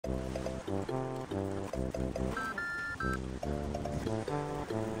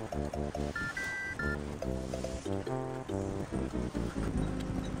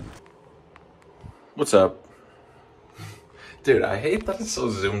What's up? Dude, I hate that it's so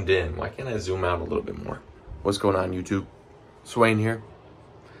zoomed in. Why can't I zoom out a little bit more? What's going on, YouTube? Swain here.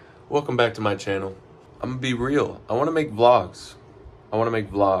 Welcome back to my channel. I'm gonna be real. I wanna make vlogs.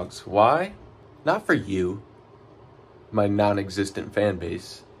 Why? Not for you, my non-existent fan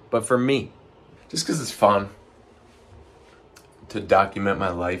base, but for me. Just because it's fun to document my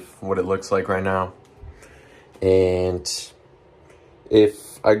life, what it looks like right now. And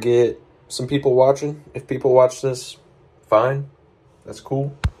if I get some people watching, if people watch this, fine, that's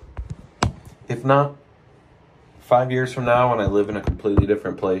cool. If not, 5 years from now when I live in a completely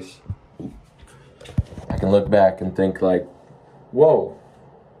different place, I can look back and think like, whoa,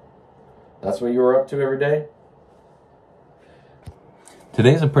 that's what you were up to every day?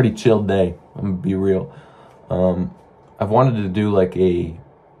 Today's a pretty chill day, I'm gonna be real. I've wanted to do like a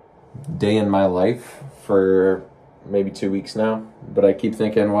day in my life for maybe 2 weeks now, but I keep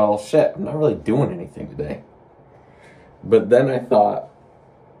thinking, well, shit, I'm not really doing anything today. But then I thought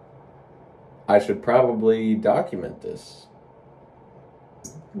I should probably document this.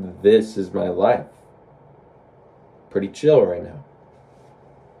 This is my life. Pretty chill right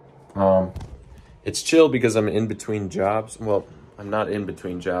now. It's chill because I'm in between jobs. Well, I'm not in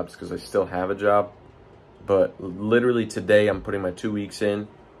between jobs because I still have a job, but literally today I'm putting my 2 weeks in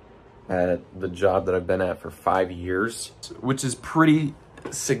at the job that I've been at for 5 years, which is pretty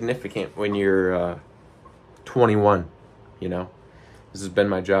significant when you're 21, you know? This has been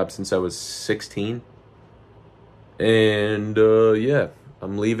my job since I was 16. And yeah,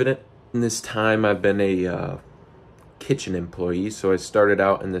 I'm leaving it. In this time, I've been a kitchen employee. So I started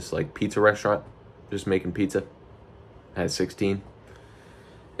out in this like pizza restaurant, just making pizza at 16.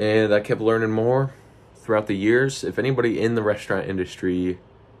 And I kept learning more throughout the years. If anybody in the restaurant industry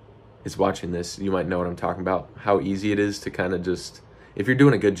is watching this, you might know what I'm talking about. How easy it is to kind of just, if you're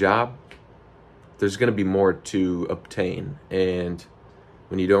doing a good job, there's going to be more to obtain. And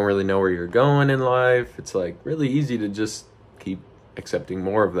when you don't really know where you're going in life, it's like really easy to just keep accepting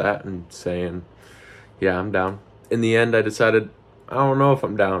more of that and saying, yeah, I'm down. In the end, I decided, I don't know if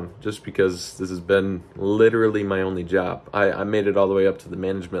I'm down, just because this has been literally my only job. I made it all the way up to the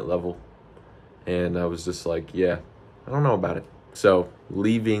management level, and I was just like, yeah, I don't know about it. So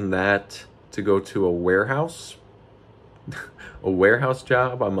leaving that to go to a warehouse, a warehouse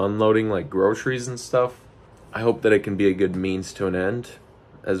job, I'm unloading like groceries and stuff. I hope that it can be a good means to an end,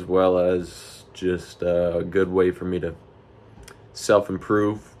 as well as just a good way for me to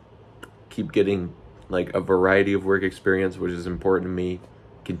self-improve, keep getting like a variety of work experience, which is important to me,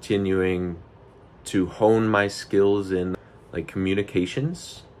 continuing to hone my skills in like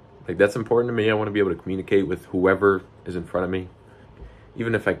communications. Like that's important to me. I want to be able to communicate with whoever is in front of me,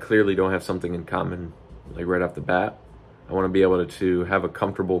 even if I clearly don't have something in common, like right off the bat. I want to be able to have a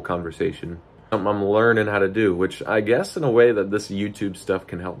comfortable conversation. I'm learning how to do, which I guess in a way that this YouTube stuff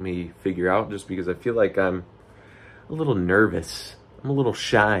can help me figure out, just because I feel like I'm a little nervous. I'm a little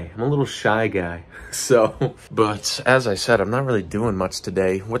shy. I'm a little shy guy. So, but as I said, I'm not really doing much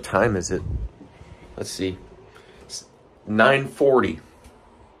today. What time is it? Let's see. It's 9:40.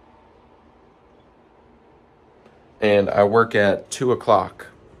 And I work at 2 o'clock.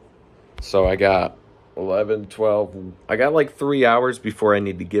 So I got 11, 12. I got like 3 hours before I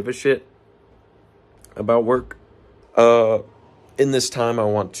need to give a shit about work. In this time, I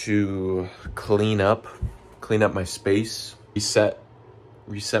want to clean up my space,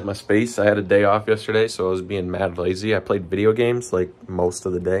 reset my space. I had a day off yesterday, so I was being mad lazy. I played video games like most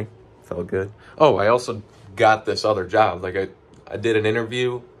of the day. Felt good. Oh, I also got this other job. Like I did an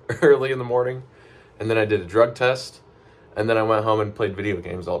interview early in the morning, and then I did a drug test, and then I went home and played video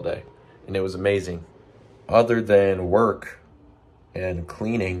games all day, and it was amazing. Other than work and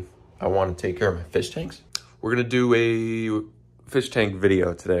cleaning, I want to take care of my fish tanks. We're gonna do a fish tank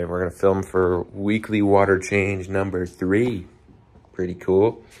video today. We're gonna film for weekly water change number 3. Pretty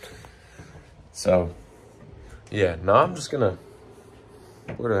cool. So yeah, no, I'm just gonna,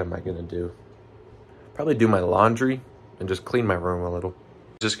 what am I gonna do? Probably do my laundry and just clean my room a little.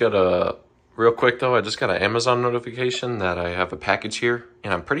 Just got a, real quick though, I just got an Amazon notification that I have a package here,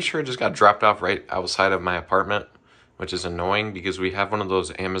 and I'm pretty sure it just got dropped off right outside of my apartment, which is annoying because we have one of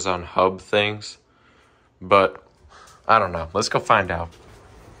those Amazon hub things, but I don't know. Let's go find out.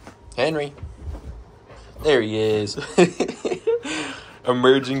 Henry. There he is.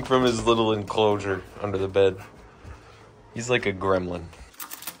 Emerging from his little enclosure under the bed. He's like a gremlin.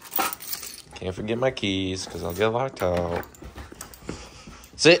 Can't forget my keys because I'll get locked out.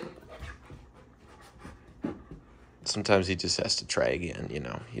 Sit. sometimes he just has to try again, you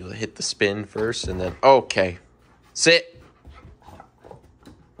know. He'll hit the spin first and then, okay. Sit.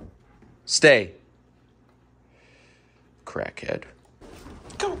 Stay. Crackhead.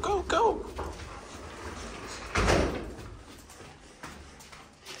 Go, go, go.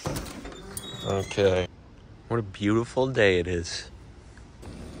 Okay. What a beautiful day it is.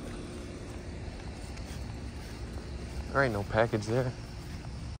 There ain't no package there.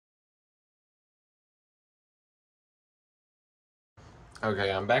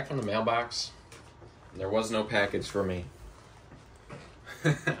 Okay, I'm back from the mailbox. There was no package for me.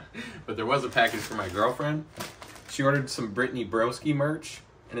 But there was a package for my girlfriend. She ordered some Brittany Broski merch,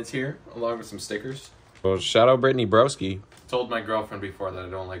 and it's here, along with some stickers. Well, shout out Brittany Broski. Told my girlfriend before that I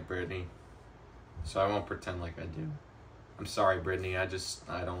don't like Brittany, so I won't pretend like I do. I'm sorry, Brittany. I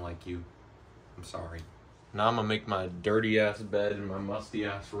don't like you. I'm sorry. Now I'm gonna make my dirty-ass bed in my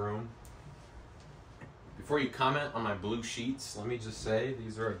musty-ass room. Before you comment on my blue sheets, let me just say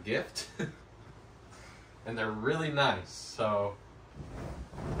these are a gift. And they're really nice, so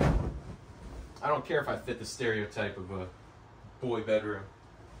I don't care if I fit the stereotype of a boy bedroom.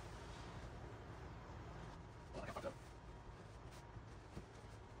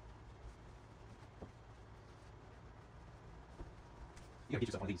 You gotta get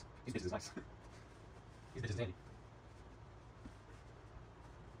yourself one of these. These bitches is nice. These bitches is handy.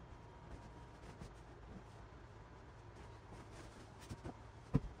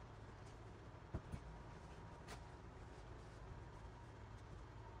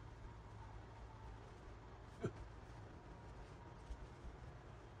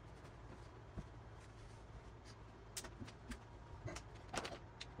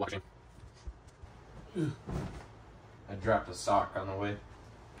 Watching. I dropped a sock on the way.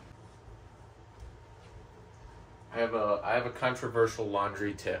 I have a controversial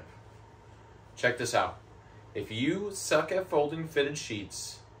laundry tip. Check this out. If you suck at folding fitted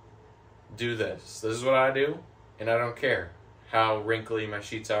sheets, do this. This is what I do, and I don't care how wrinkly my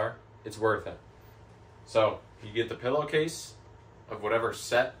sheets are. It's worth it. So you get the pillowcase of whatever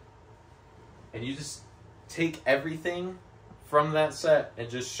set, and you just take everything from that set and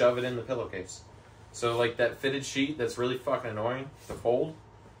just shove it in the pillowcase. So like that fitted sheet that's really fucking annoying to fold,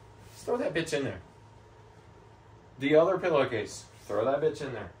 just throw that bitch in there. The other pillowcase, throw that bitch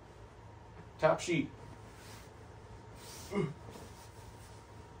in there. Top sheet.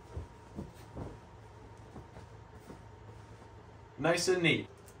 Nice and neat.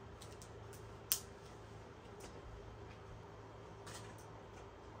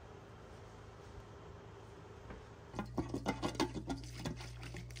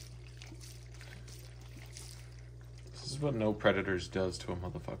 This is what No Predators does to a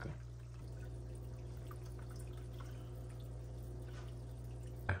motherfucker.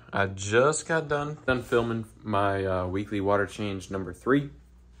 I just got done filming my weekly water change number 3,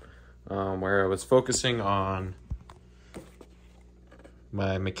 where I was focusing on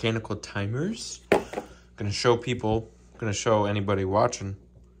my mechanical timers. Gonna show anybody watching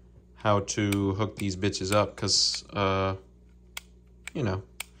how to hook these bitches up, because you know,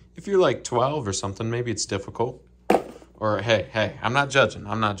 if you're like 12 or something, maybe it's difficult. Or hey, I'm not judging.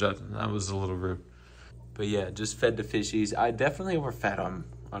 That was a little rude. But yeah, just fed the fishies. I definitely overfed them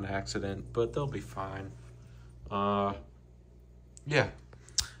on accident, but they'll be fine. Yeah,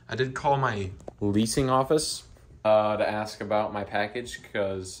 I did call my leasing office to ask about my package,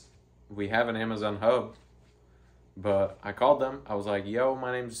 because we have an Amazon hub. But I called them. I was like, yo,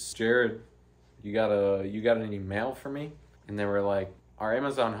 my name's Jared. You got any mail for me? And they were like, our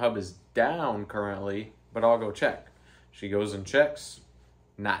Amazon hub is down currently, but I'll go check. She goes and checks,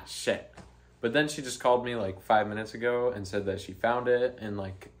 not shit. But then she just called me like 5 minutes ago and said that she found it in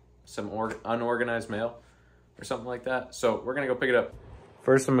like some unorganized mail or something like that. So we're gonna go pick it up.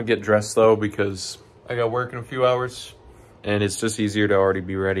 First I'm gonna get dressed though, because I got work in a few hours and it's just easier to already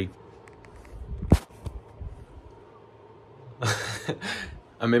be ready.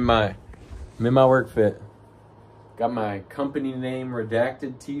 I'm in my work fit. Got my company name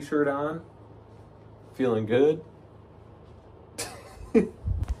redacted t-shirt on. Feeling good.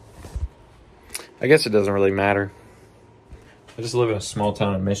 I guess it doesn't really matter. I just live in a small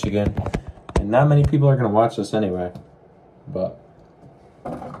town in Michigan, and not many people are gonna watch this anyway. But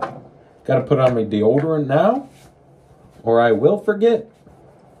gotta put on my deodorant now, or I will forget.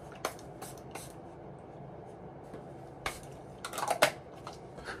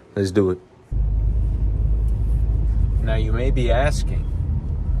 Let's do it. Now you may be asking,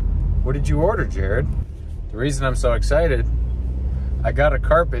 what did you order, Jared? The reason I'm so excited, I got a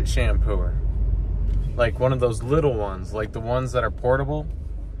carpet shampooer. Like one of those little ones, like the ones that are portable.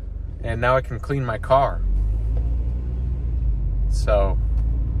 And now I can clean my car. So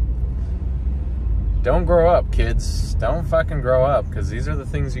don't grow up, kids. Don't fucking grow up, because these are the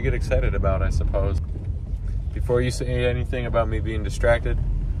things you get excited about, I suppose. Before you say anything about me being distracted,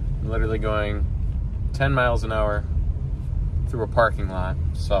 I'm literally going 10 miles an hour through a parking lot,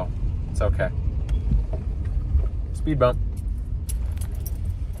 so it's okay. Speed bump.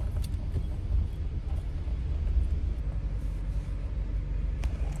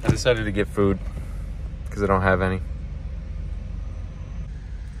 I decided to get food because I don't have any.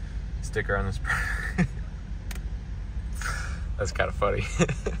 Sticker on this. That's kind of funny.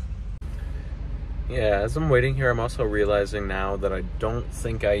 Yeah, as I'm waiting here, I'm also realizing now that I don't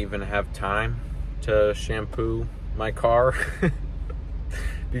think I even have time to shampoo my car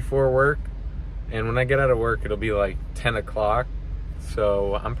before work. And when I get out of work, it'll be like 10 o'clock.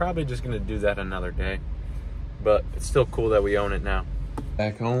 So I'm probably just gonna do that another day. But it's still cool that we own it now.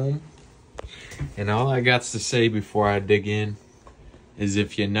 Back home. And all I got to say before I dig in is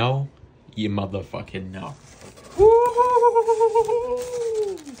if you know, you motherfucking know.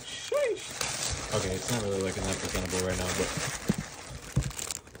 Okay, it's not really looking that presentable right now, but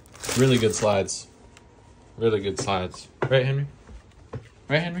really good slides. Really good slides. Right, Henry?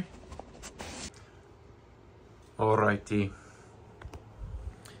 Right, Henry? Alrighty.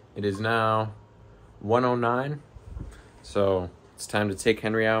 It is now 1:09, so it's time to take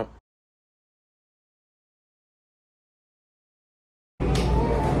Henry out.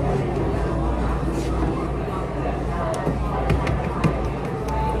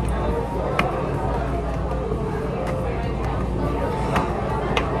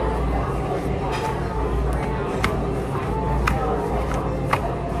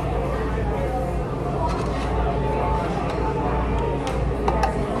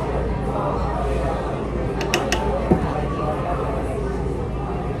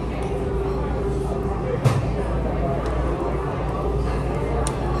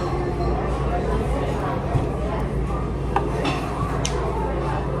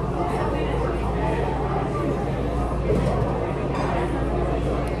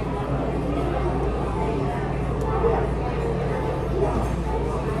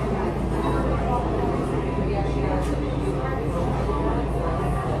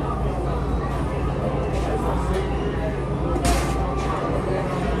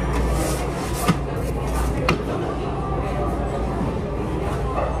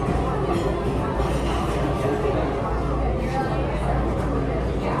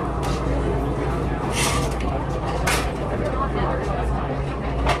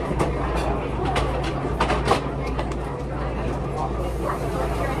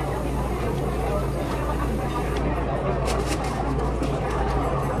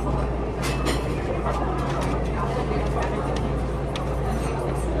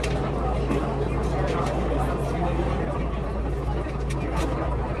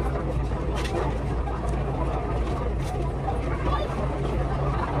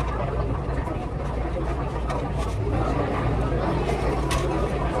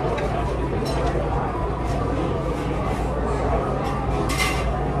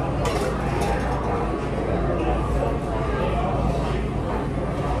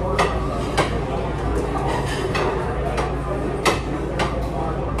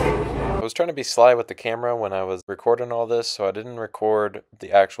 I was trying to be sly with the camera when I was recording all this, so I didn't record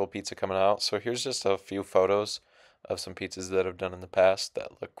the actual pizza coming out. So here's just a few photos of some pizzas that I've done in the past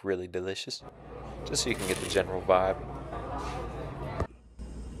that look really delicious, just so you can get the general vibe.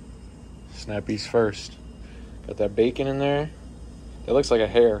 Snappies first. Got that bacon in there. It looks like a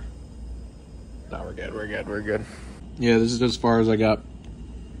hair. No, we're good, we're good, we're good. Yeah, this is as far as I got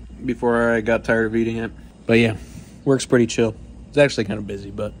before I got tired of eating it. But yeah, works pretty chill. It's actually kind of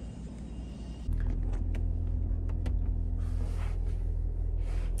busy, but...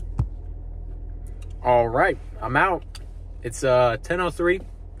 All right, I'm out. It's 10:03,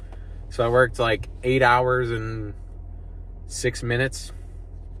 so I worked like 8 hours and 6 minutes.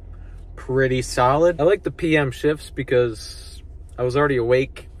 Pretty solid. I like the PM shifts because I was already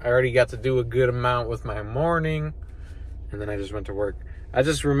awake. I already got to do a good amount with my morning, and then I just went to work. I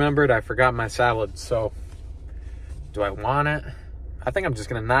just remembered I forgot my salad, so do I want it? I think I'm just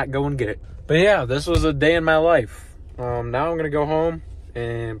gonna not go and get it. But yeah, this was a day in my life. Now I'm gonna go home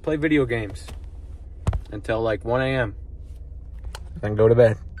and play video games until like 1 a.m. then go to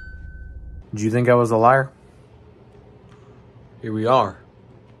bed. Did you think I was a liar? Here we are.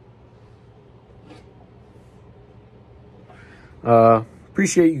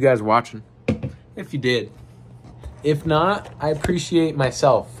 Appreciate you guys watching, if you did. If not, I appreciate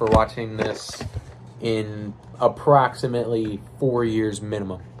myself for watching this in approximately 4 years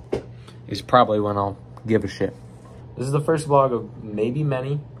minimum. Is probably when I'll give a shit. This is the first vlog of maybe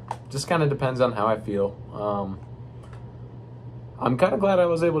many. Just kind of depends on how I feel. I'm kind of glad I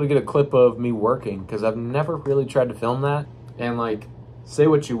was able to get a clip of me working, because I've never really tried to film that. And like, say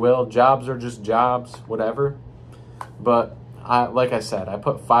what you will, jobs are just jobs, whatever. But like I said, I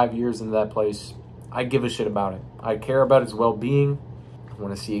put 5 years into that place. I give a shit about it. I care about its well-being. I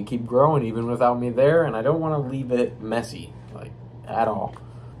want to see it keep growing even without me there, and I don't want to leave it messy, like, at all.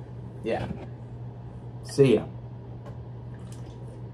 Yeah. See ya.